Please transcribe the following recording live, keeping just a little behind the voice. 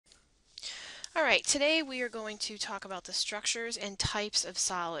All right, today we are going to talk about the structures and types of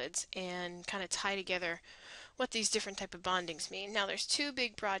solids and kind of tie together what these different type of bondings mean. Now there's two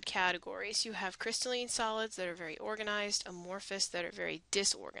big broad categories. You have crystalline solids that are very organized, amorphous that are very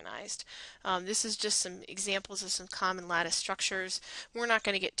disorganized. This is just some examples of some common lattice structures. We're not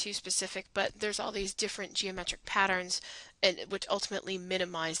going to get too specific, but there's all these different geometric patterns and which ultimately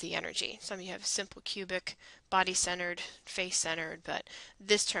minimize the energy. Some you have simple cubic, body-centered, face-centered, but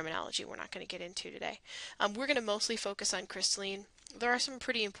this terminology we're not going to get into today. We're going to mostly focus on crystalline. There are some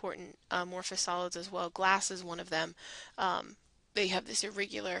pretty important amorphous solids as well. Glass is one of them. They have this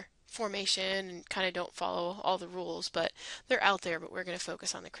irregular formation and kind of don't follow all the rules, but they're out there, but we're going to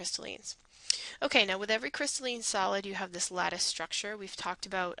focus on the crystallines. Okay, now with every crystalline solid, you have this lattice structure. We've talked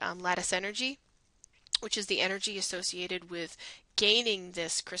about lattice energy, which is the energy associated with gaining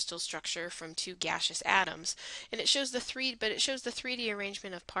this crystal structure from two gaseous atoms. And it shows the 3D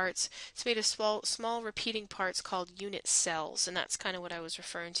arrangement of parts. It's made of small repeating parts called unit cells, and that's kind of what I was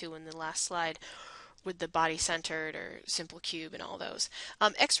referring to in the last slide with the body-centered or simple cube and all those.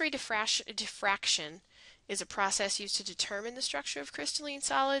 X-ray diffraction is a process used to determine the structure of crystalline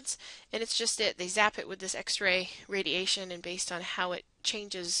solids, and it's just it. They zap it with this X-ray radiation, and based on how it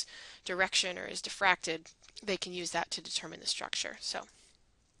changes direction or is diffracted, they can use that to determine the structure. So,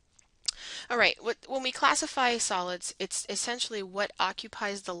 all right, when we classify solids, it's essentially what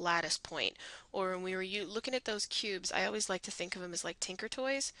occupies the lattice point. Or when we were looking at those cubes, I always like to think of them as like Tinker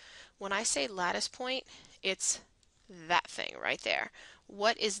Toys. When I say lattice point, it's that thing right there.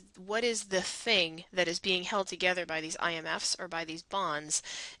 What is the thing that is being held together by these IMFs or by these bonds?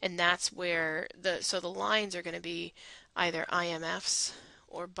 And that's where the lines are going to be either IMFs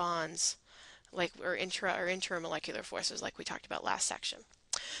or bonds, like or intramolecular forces, like we talked about last section.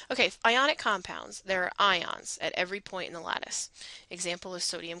 Okay, ionic compounds. There are ions at every point in the lattice. Example is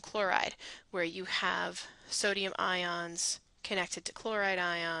sodium chloride, where you have sodium ions connected to chloride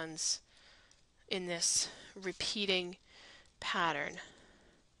ions in this repeating pattern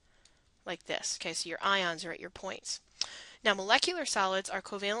like this. Okay, so your ions are at your points. Now, molecular solids are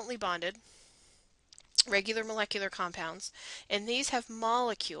covalently bonded, regular molecular compounds, and these have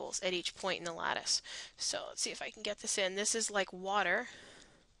molecules at each point in the lattice. So let's see if I can get this in. This is like water,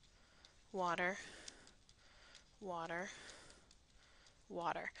 water, water,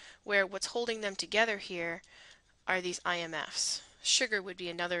 water, where what's holding them together here are these IMFs. Sugar would be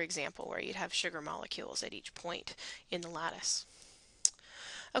another example where you'd have sugar molecules at each point in the lattice.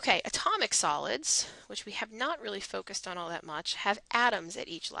 Okay, atomic solids, which we have not really focused on all that much, have atoms at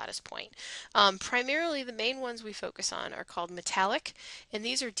each lattice point. Primarily, the main ones we focus on are called metallic, and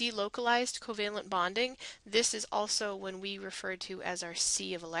these are delocalized covalent bonding. This is also when we refer to as our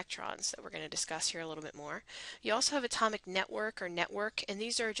sea of electrons that we're going to discuss here a little bit more. You also have atomic network or network, and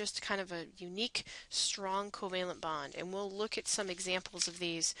these are just kind of a unique, strong covalent bond, and we'll look at some examples of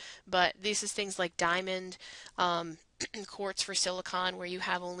these, but these is things like diamond, quartz for silicon, where you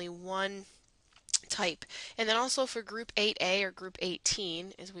have only one type. And then also for group 8A or group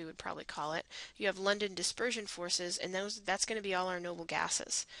 18, as we would probably call it, you have London dispersion forces, and that's going to be all our noble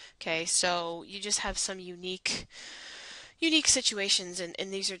gases. Okay, so you just have some unique situations,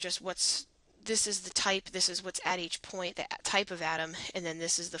 and these are just this is the type, this is what's at each point, the type of atom, and then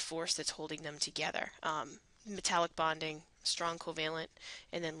this is the force that's holding them together. Metallic bonding, strong covalent,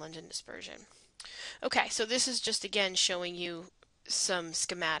 and then London dispersion. Okay, so this is just again showing you some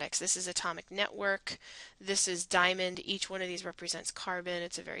schematics. This is atomic network. This is diamond. Each one of these represents carbon.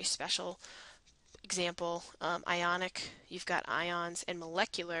 It's a very special example. Ionic, you've got ions, and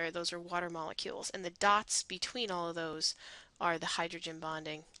molecular, those are water molecules. And the dots between all of those are the hydrogen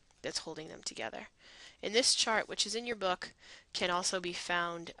bonding that's holding them together. In this chart, which is in your book, can also be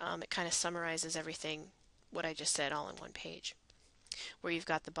found, it kind of summarizes everything, what I just said, all in one page, where you've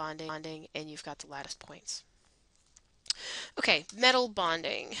got the bonding and you've got the lattice points. Okay, metal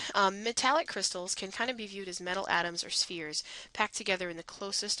bonding. Metallic crystals can kind of be viewed as metal atoms or spheres packed together in the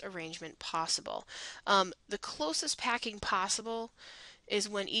closest arrangement possible. The closest packing possible is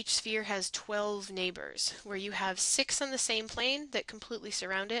when each sphere has 12 neighbors, where you have 6 on the same plane that completely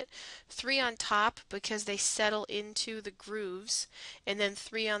surround it, 3 on top because they settle into the grooves, and then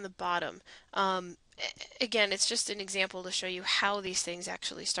 3 on the bottom. Again, it's just an example to show you how these things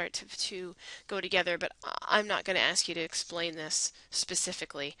actually start to go together, but I'm not going to ask you to explain this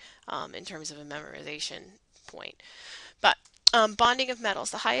specifically in terms of a memorization point. But bonding of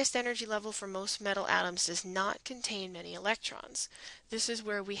metals. The highest energy level for most metal atoms does not contain many electrons. This is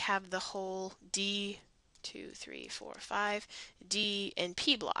where we have the whole D, 2, 3, 4, 5, D, and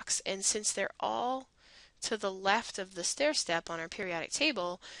P blocks. And since they're all to the left of the stair step on our periodic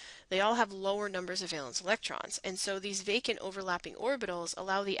table, they all have lower numbers of valence electrons. And so these vacant overlapping orbitals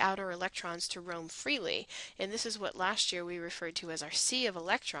allow the outer electrons to roam freely. And this is what last year we referred to as our sea of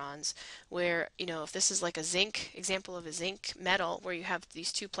electrons, where, if this is like a zinc, example of a zinc metal, where you have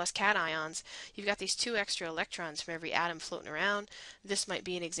these 2+ cations, you've got these 2 extra electrons from every atom floating around. This might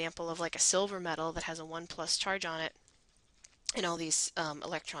be an example of like a silver metal that has a 1+ charge on it, and all these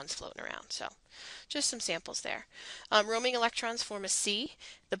electrons floating around. So just some samples there. Roaming electrons form a sea.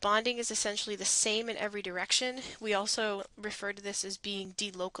 The bonding is essentially the same in every direction. We also refer to this as being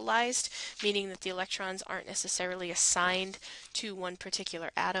delocalized, meaning that the electrons aren't necessarily assigned to one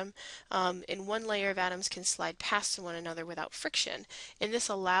particular atom. And one layer of atoms can slide past one another without friction. And this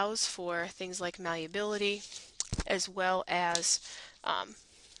allows for things like malleability as well as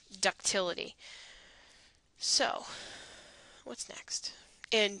ductility. So, what's next?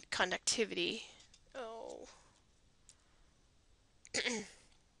 In conductivity. Oh.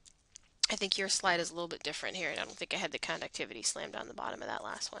 I think your slide is a little bit different here, and I don't think I had the conductivity slammed on the bottom of that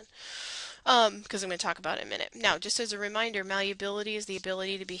last one, because I'm going to talk about it in a minute. Now, just as a reminder, malleability is the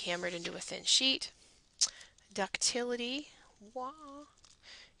ability to be hammered into a thin sheet. Ductility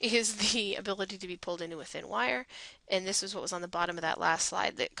is the ability to be pulled into a thin wire, and this is what was on the bottom of that last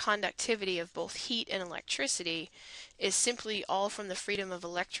slide. The conductivity of both heat and electricity is simply all from the freedom of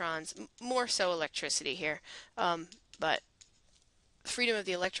electrons, more so electricity here, but freedom of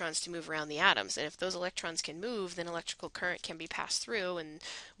the electrons to move around the atoms. And if those electrons can move, then electrical current can be passed through and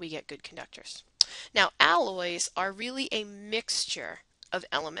we get good conductors. Now, alloys are really a mixture of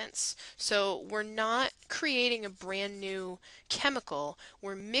elements. So we're not creating a brand new chemical,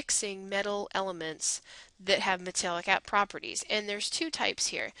 we're mixing metal elements that have metallic properties. And there's 2 types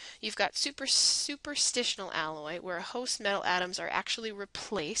here. You've got superstitional alloy, where host metal atoms are actually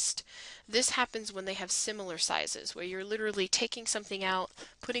replaced. This happens when they have similar sizes, where you're literally taking something out,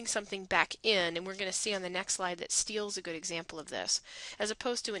 putting something back in, and we're going to see on the next slide that steel's a good example of this, as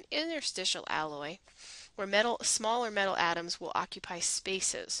opposed to an interstitial alloy, where smaller metal atoms will occupy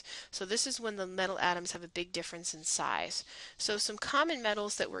spaces. So this is when the metal atoms have a big difference in size. So some common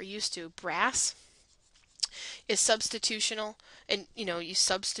metals that we're used to, brass is substitutional, and you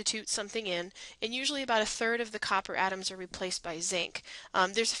substitute something in, and usually about 1/3 of the copper atoms are replaced by zinc.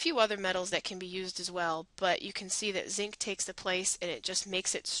 There's a few other metals that can be used as well, but you can see that zinc takes the place and it just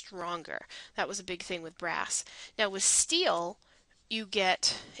makes it stronger. That was a big thing with brass. Now with steel,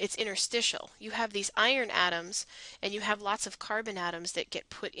 it's interstitial. You have these iron atoms and you have lots of carbon atoms that get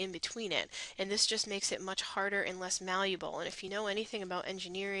put in between it, and this just makes it much harder and less malleable. And if you know anything about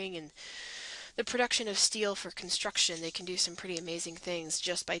engineering and the production of steel for construction, they can do some pretty amazing things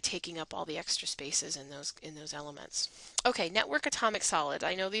just by taking up all the extra spaces in those elements. Okay, network atomic solids.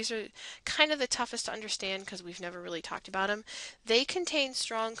 I know these are kind of the toughest to understand because we've never really talked about them. They contain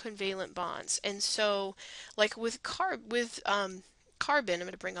strong covalent bonds, and so like with carbon, I'm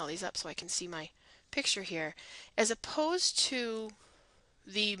going to bring all these up so I can see my picture here, as opposed to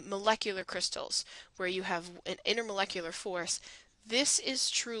the molecular crystals where you have an intermolecular force. This is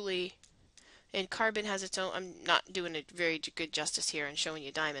truly, and carbon has its own, I'm not doing a very good justice here and showing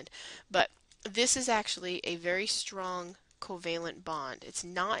you diamond, but this is actually a very strong covalent bond. It's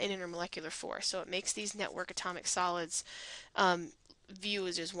not an intermolecular force, so it makes these network atomic solids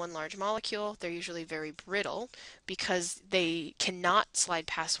viewed as one large molecule. They're usually very brittle because they cannot slide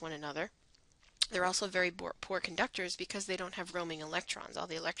past one another. They're also very poor conductors because they don't have roaming electrons. All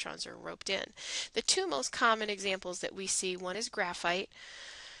the electrons are roped in. The 2 most common examples that we see, one is graphite.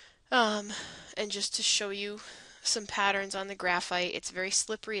 And just to show you some patterns on the graphite, it's very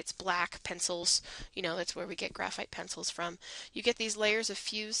slippery, it's black, pencils, that's where we get graphite pencils from. You get these layers of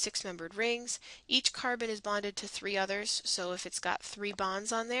fused 6-membered rings. Each carbon is bonded to 3 others, so if it's got 3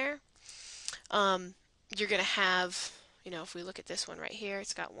 bonds on there, you're going to have, if we look at this one right here,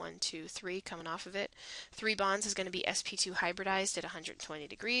 it's got 1, 2, 3 coming off of it. 3 bonds is going to be sp2 hybridized at 120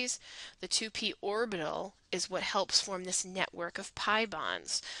 degrees. The 2p orbital is what helps form this network of pi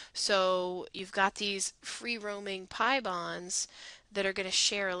bonds. So you've got these free roaming pi bonds that are going to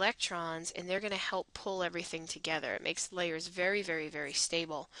share electrons, and they're going to help pull everything together. It makes layers very, very, very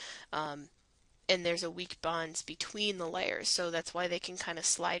stable. And there's a weak bonds between the layers, so that's why they can kind of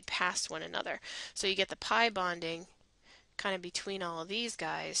slide past one another. So you get the pi bonding kind of between all of these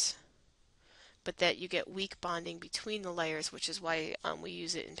guys, but that you get weak bonding between the layers, which is why we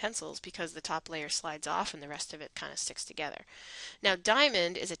use it in pencils, because the top layer slides off and the rest of it kind of sticks together. Now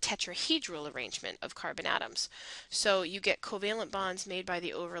diamond is a tetrahedral arrangement of carbon atoms, so you get covalent bonds made by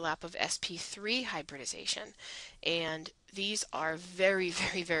the overlap of sp3 hybridization, and these are very,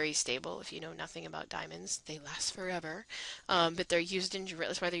 very, very stable. If you know nothing about diamonds, they last forever. But they're used in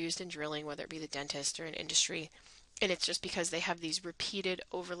that's why they're used in drilling, whether it be the dentist or in industry. And it's just because they have these repeated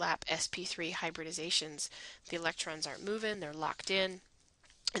overlap sp3 hybridizations. The electrons aren't moving, they're locked in,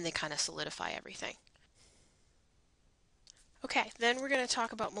 and they kind of solidify everything. Okay, then we're going to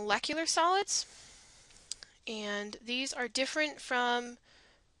talk about molecular solids. And these are different from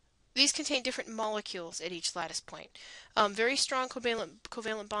these contain different molecules at each lattice point. Very strong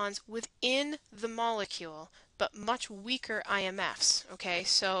covalent bonds within the molecule, but much weaker IMFs. Okay,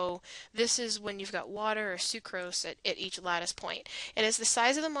 so this is when you've got water or sucrose at each lattice point. And as the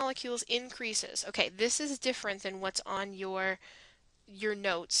size of the molecules increases, okay, this is different than what's on your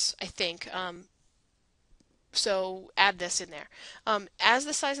notes, I think. So add this in there. As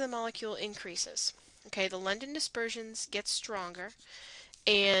the size of the molecule increases, okay, the London dispersions get stronger.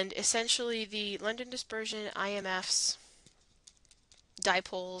 And essentially the London dispersion, IMFs,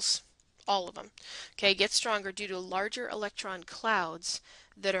 dipoles, all of them, okay, get stronger due to larger electron clouds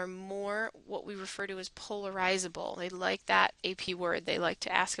that are more what we refer to as polarizable. They like that AP word. They like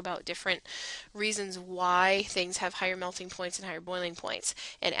to ask about different reasons why things have higher melting points and higher boiling points.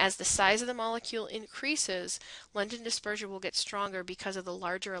 And as the size of the molecule increases, London dispersion will get stronger because of the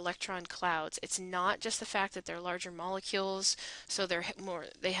larger electron clouds. It's not just the fact that they're larger molecules, so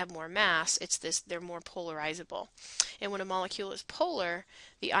they have more mass. It's this, they're more polarizable. And when a molecule is polar,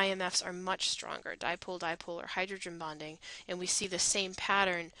 the IMFs are much stronger, dipole-dipole or hydrogen bonding, and we see the same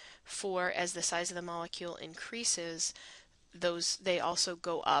pattern for as the size of the molecule increases, they also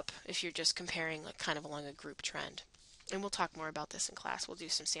go up if you're just comparing like kind of along a group trend. And we'll talk more about this in class. We'll do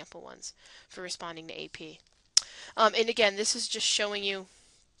some sample ones for responding to AP. And again, this is just showing you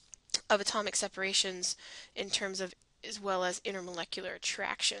of atomic separations in terms of as well as intermolecular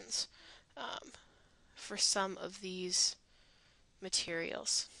attractions for some of these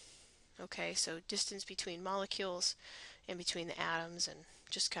materials. Okay, so distance between molecules and between the atoms, and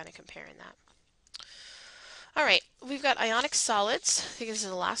just kind of comparing that. All right, we've got ionic solids. I think this is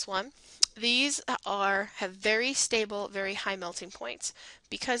the last one. These have very stable, very high melting points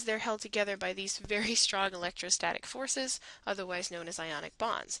because they're held together by these very strong electrostatic forces, otherwise known as ionic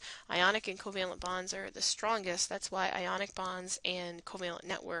bonds. Ionic and covalent bonds are the strongest. That's why ionic bonds and covalent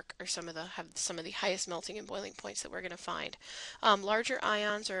network are have some of the highest melting and boiling points that we're going to find. Larger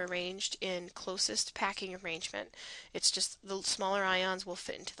ions are arranged in closest packing arrangement. It's just the smaller ions will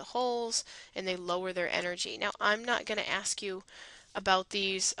fit into the holes and they lower their energy. Now, I'm not going to ask you about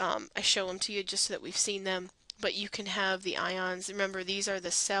these. I show them to you just so that we've seen them, but you can have the ions. Remember, these are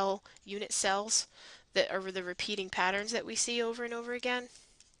the unit cells that are the repeating patterns that we see over and over again.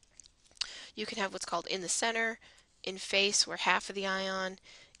 You can have what's called in the center, in face where half of the ion,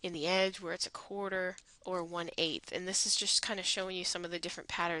 in the edge where it's a quarter, or 1/8. And this is just kind of showing you some of the different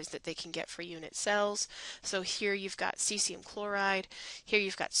patterns that they can get for unit cells. So here you've got cesium chloride, here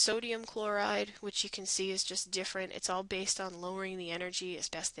you've got sodium chloride, which you can see is just different. It's all based on lowering the energy as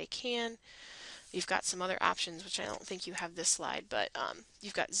best they can. You've got some other options, which I don't think you have this slide, but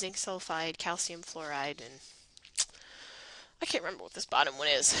you've got zinc sulfide, calcium fluoride, and I can't remember what this bottom one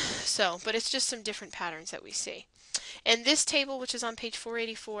is. So, but it's just some different patterns that we see. And this table, which is on page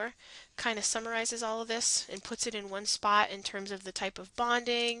 484, kind of summarizes all of this and puts it in one spot in terms of the type of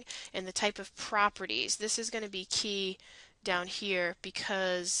bonding and the type of properties. This is going to be key down here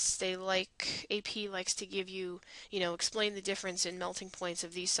because AP likes to give you, explain the difference in melting points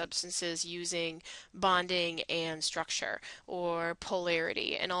of these substances using bonding and structure or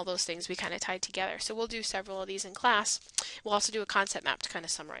polarity and all those things we kind of tied together. So we'll do several of these in class. We'll also do a concept map to kind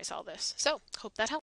of summarize all this. So hope that helps.